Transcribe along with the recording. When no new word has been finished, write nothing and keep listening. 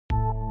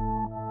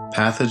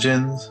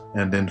Pathogens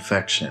and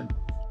Infection.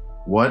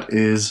 What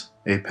is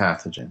a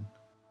pathogen?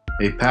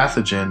 A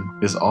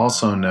pathogen is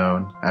also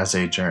known as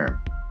a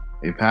germ.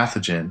 A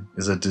pathogen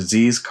is a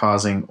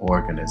disease-causing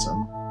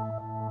organism.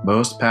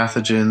 Most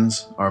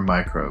pathogens are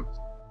microbes.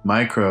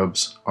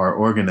 Microbes are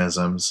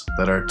organisms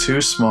that are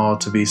too small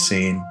to be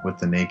seen with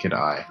the naked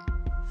eye.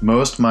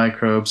 Most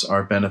microbes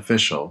are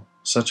beneficial,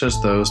 such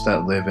as those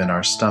that live in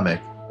our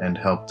stomach and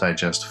help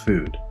digest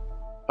food.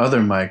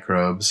 Other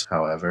microbes,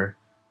 however,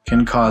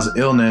 can cause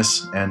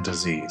illness and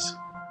disease.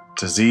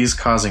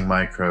 Disease-causing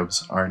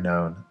microbes are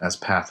known as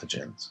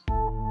pathogens.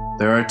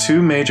 There are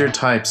two major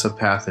types of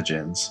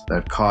pathogens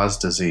that cause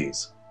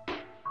disease: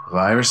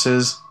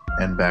 viruses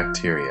and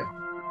bacteria.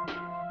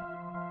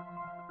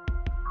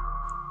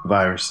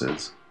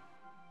 Viruses.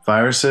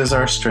 Viruses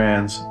are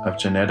strands of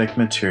genetic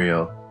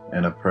material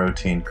in a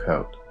protein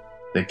coat.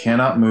 They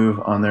cannot move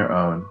on their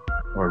own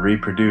or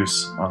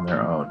reproduce on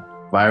their own.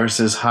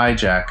 Viruses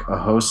hijack a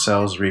host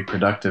cell's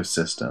reproductive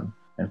system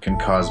and can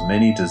cause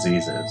many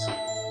diseases.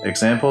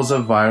 Examples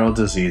of viral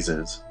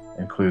diseases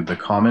include the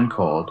common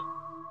cold,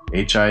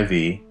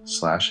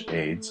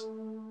 HIV/AIDS,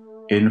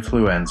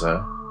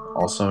 influenza,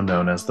 also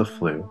known as the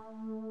flu,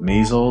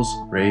 measles,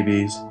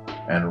 rabies,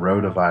 and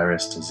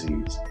rotavirus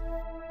disease.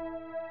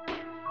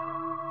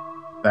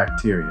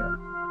 Bacteria.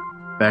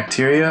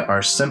 Bacteria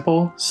are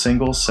simple,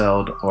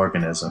 single-celled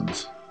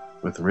organisms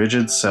with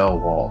rigid cell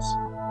walls.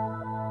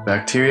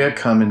 Bacteria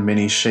come in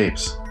many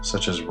shapes,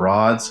 such as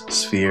rods,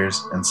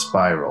 spheres, and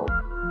spiral.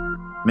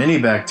 Many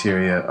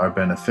bacteria are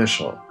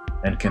beneficial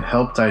and can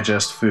help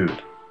digest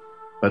food,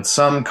 but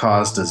some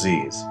cause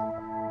disease.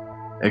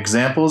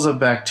 Examples of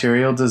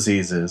bacterial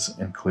diseases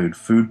include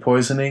food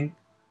poisoning,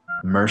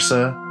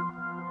 MRSA,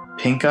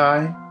 pink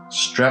eye,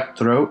 strep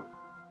throat,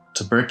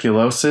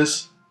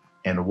 tuberculosis,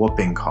 and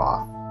whooping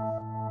cough.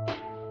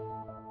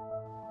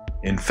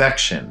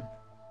 Infection.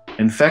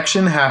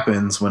 Infection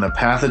happens when a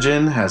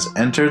pathogen has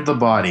entered the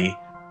body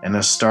and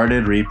has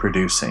started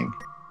reproducing.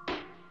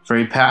 For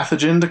a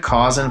pathogen to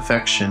cause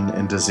infection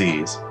and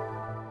disease,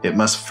 it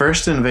must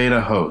first invade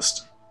a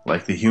host,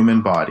 like the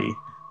human body,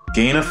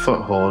 gain a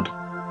foothold,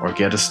 or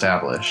get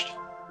established.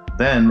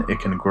 Then it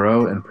can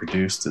grow and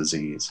produce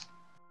disease.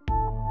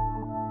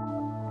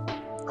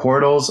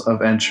 Portals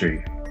of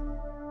entry.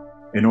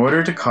 In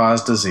order to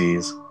cause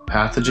disease,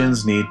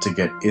 pathogens need to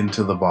get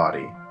into the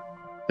body.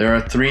 There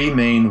are three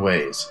main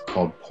ways,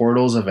 called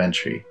portals of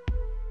entry.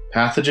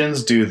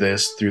 Pathogens do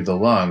this through the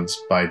lungs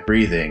by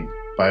breathing,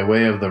 by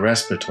way of the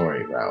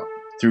respiratory route,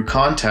 through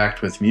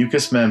contact with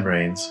mucous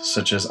membranes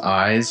such as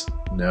eyes,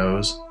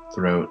 nose,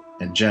 throat,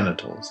 and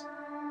genitals,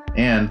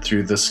 and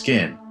through the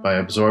skin by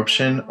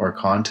absorption or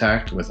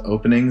contact with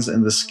openings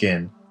in the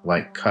skin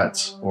like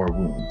cuts or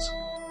wounds.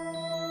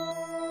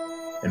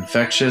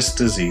 Infectious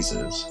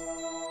diseases.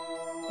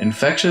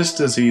 Infectious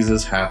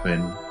diseases happen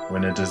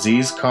when a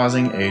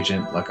disease-causing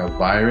agent like a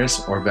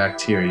virus or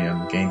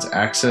bacterium gains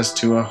access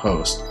to a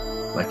host,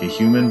 like a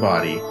human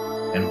body,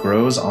 and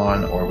grows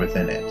on or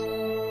within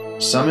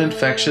it. Some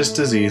infectious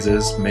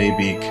diseases may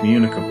be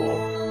communicable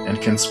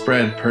and can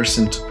spread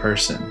person to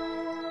person.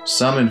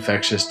 Some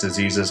infectious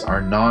diseases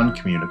are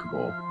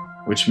non-communicable,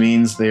 which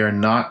means they are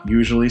not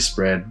usually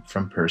spread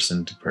from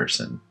person to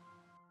person.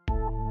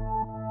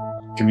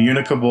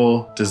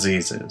 Communicable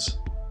diseases.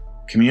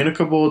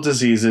 Communicable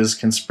diseases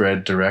can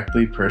spread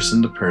directly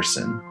person to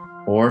person,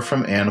 or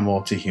from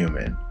animal to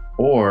human,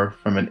 or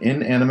from an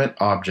inanimate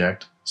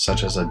object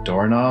such as a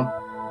doorknob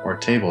or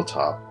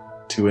tabletop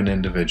to an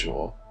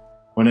individual.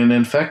 When an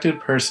infected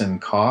person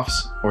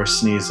coughs or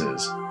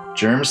sneezes,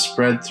 germs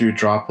spread through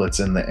droplets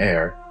in the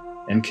air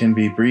and can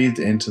be breathed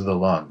into the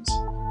lungs.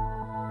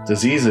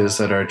 Diseases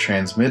that are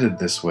transmitted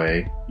this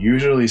way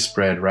usually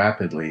spread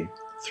rapidly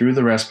through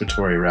the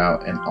respiratory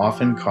route and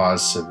often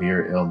cause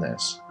severe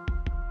illness.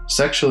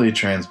 Sexually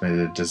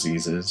transmitted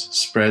diseases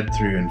spread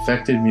through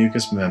infected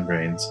mucous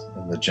membranes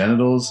in the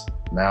genitals,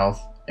 mouth,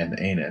 and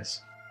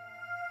anus.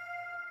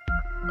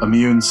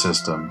 Immune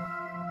system.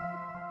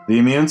 The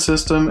immune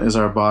system is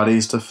our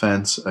body's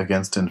defense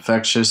against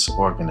infectious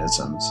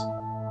organisms.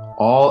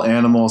 All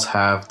animals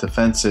have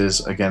defenses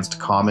against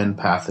common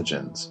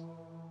pathogens.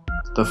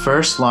 The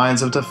first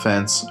lines of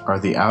defense are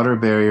the outer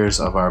barriers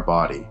of our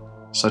body,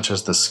 such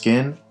as the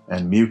skin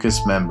and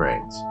mucous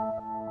membranes.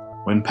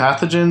 When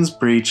pathogens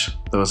breach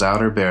those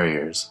outer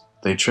barriers,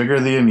 they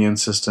trigger the immune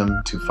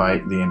system to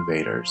fight the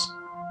invaders.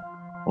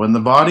 When the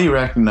body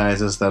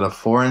recognizes that a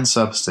foreign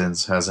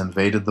substance has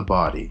invaded the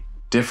body,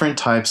 different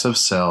types of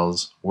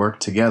cells work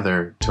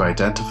together to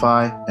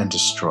identify and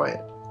destroy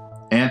it.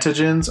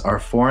 Antigens are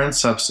foreign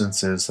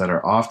substances that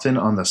are often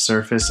on the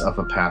surface of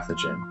a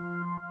pathogen.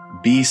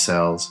 B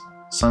cells,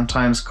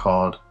 sometimes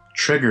called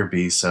trigger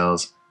B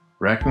cells,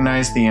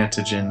 recognize the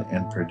antigen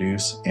and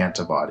produce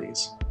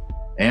antibodies.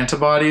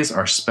 Antibodies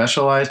are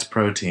specialized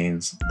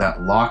proteins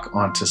that lock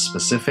onto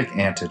specific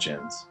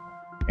antigens.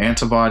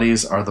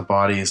 Antibodies are the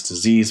body's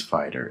disease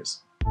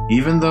fighters.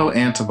 Even though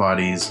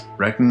antibodies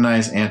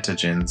recognize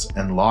antigens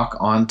and lock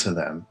onto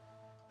them,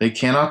 they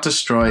cannot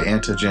destroy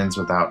antigens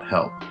without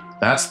help.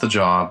 That's the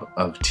job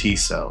of T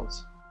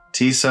cells.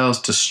 T cells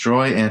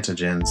destroy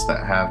antigens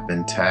that have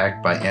been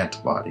tagged by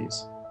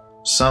antibodies.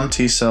 Some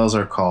T cells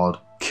are called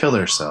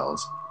killer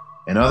cells.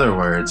 In other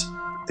words,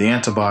 the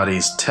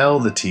antibodies tell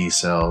the T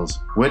cells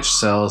which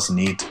cells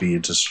need to be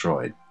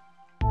destroyed.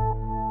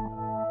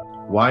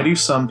 Why do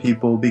some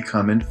people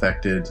become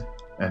infected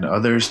and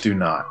others do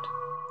not?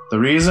 The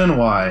reason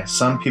why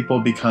some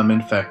people become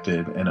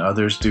infected and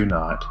others do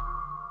not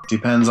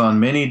depends on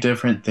many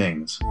different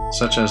things,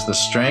 such as the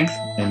strength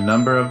and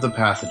number of the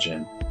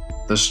pathogen,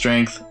 the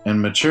strength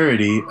and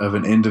maturity of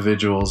an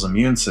individual's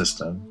immune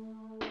system,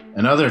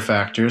 and other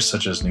factors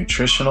such as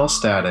nutritional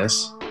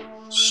status,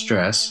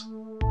 stress,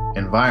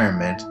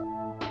 environment,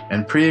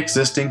 and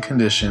pre-existing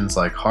conditions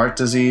like heart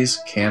disease,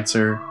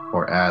 cancer,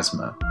 or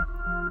asthma.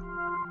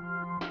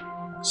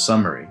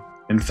 Summary.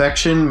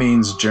 Infection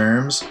means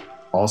germs,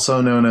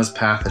 also known as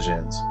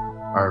pathogens,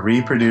 are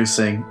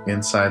reproducing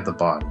inside the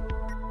body.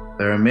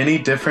 There are many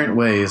different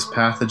ways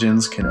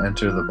pathogens can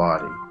enter the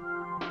body.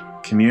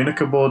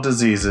 Communicable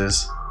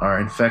diseases are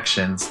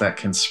infections that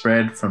can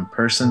spread from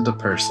person to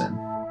person.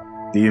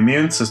 The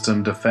immune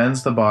system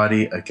defends the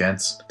body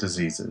against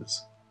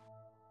diseases.